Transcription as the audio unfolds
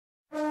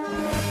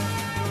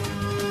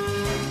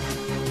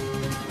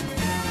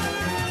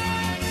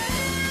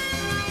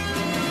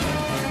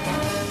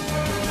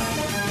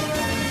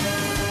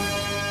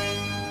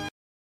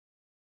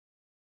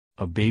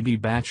A baby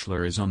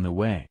bachelor is on the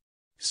way.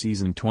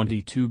 Season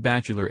 22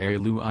 Bachelor Arie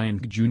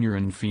Luyendyk Jr.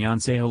 and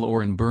fiancée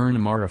Lauren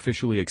Burnham are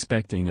officially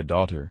expecting a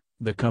daughter,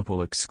 the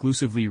couple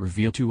exclusively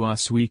revealed to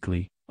Us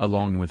Weekly,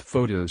 along with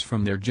photos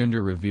from their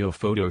gender reveal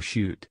photo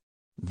shoot.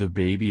 The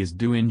baby is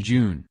due in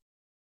June.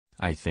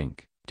 I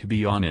think, to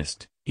be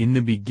honest, in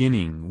the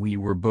beginning we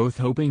were both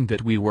hoping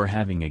that we were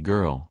having a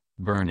girl,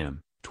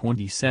 Burnham,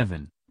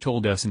 27,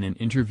 told us in an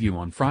interview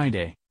on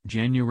Friday,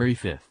 January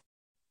 5.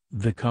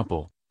 The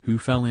couple, who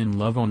fell in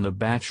love on The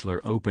Bachelor,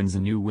 opens a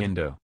new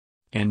window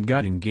and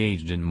got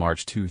engaged in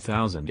March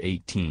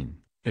 2018,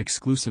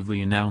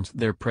 exclusively announced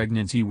their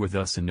pregnancy with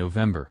us in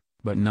November,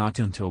 but not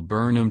until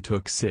Burnham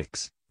took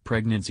 6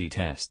 pregnancy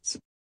tests.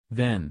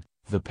 Then,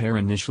 the pair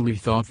initially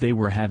thought they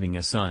were having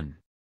a son.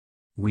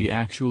 We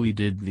actually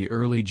did the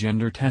early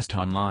gender test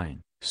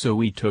online, so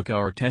we took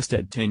our test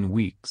at 10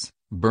 weeks,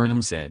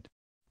 Burnham said.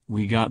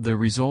 We got the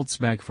results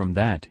back from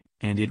that,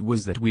 and it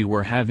was that we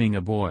were having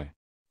a boy.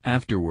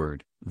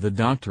 Afterward, the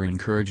doctor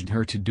encouraged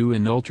her to do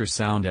an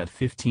ultrasound at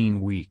 15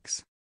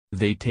 weeks.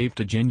 They taped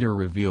a gender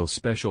reveal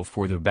special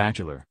for The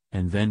Bachelor,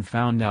 and then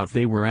found out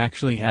they were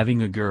actually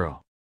having a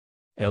girl.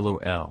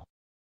 LOL.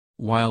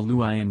 While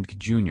Luyendyk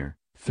Jr.,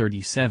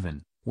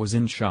 37, was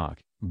in shock,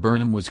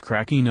 Burnham was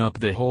cracking up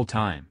the whole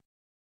time.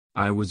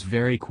 I was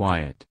very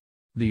quiet.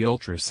 The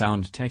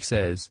ultrasound tech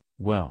says,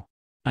 well,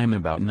 I'm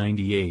about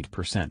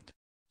 98%.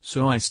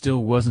 So I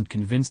still wasn't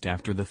convinced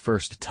after the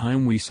first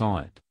time we saw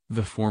it,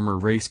 the former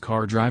race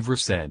car driver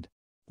said.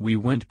 We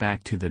went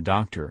back to the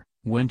doctor,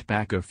 went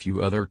back a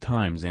few other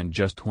times and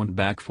just went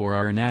back for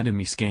our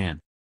anatomy scan.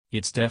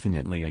 It's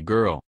definitely a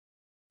girl.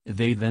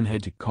 They then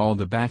had to call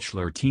the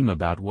Bachelor team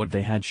about what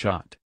they had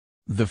shot.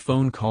 The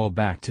phone call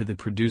back to the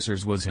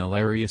producers was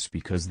hilarious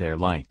because they're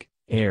like,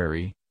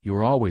 Arie,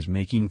 you're always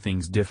making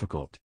things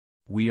difficult.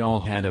 We all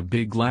had a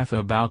big laugh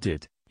about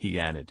it, he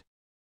added.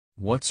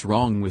 What's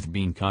wrong with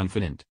being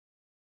confident?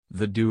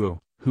 The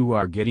duo, who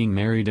are getting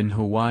married in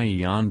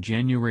Hawaii on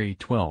January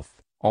 12,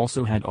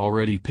 also had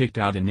already picked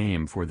out a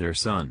name for their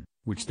son,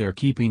 which they're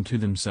keeping to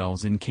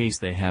themselves in case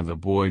they have a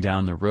boy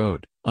down the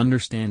road,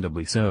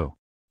 understandably so.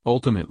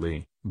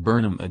 Ultimately,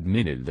 Burnham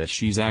admitted that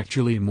she's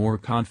actually more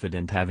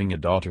confident having a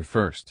daughter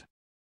first.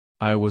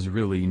 I was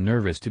really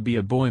nervous to be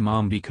a boy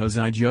mom because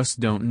I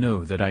just don't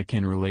know that I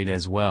can relate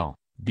as well,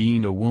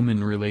 being a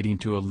woman relating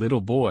to a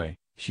little boy,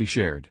 she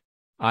shared.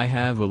 I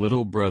have a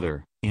little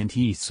brother, and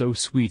he's so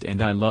sweet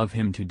and I love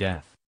him to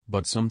death,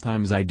 but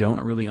sometimes I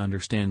don't really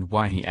understand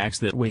why he acts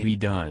that way he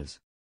does.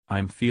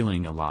 I'm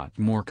feeling a lot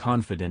more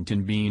confident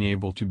in being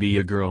able to be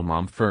a girl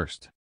mom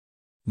first.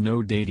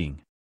 No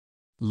dating.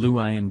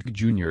 Luyendyk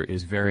Jr.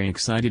 is very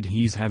excited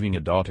he's having a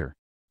daughter.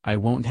 I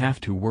won't have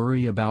to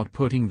worry about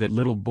putting that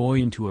little boy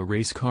into a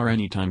race car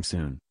anytime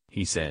soon,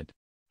 he said.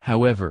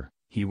 However,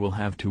 he will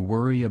have to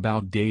worry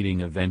about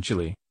dating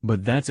eventually,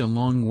 but that's a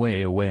long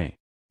way away.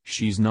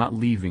 She's not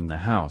leaving the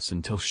house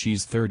until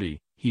she's 30,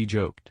 he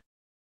joked.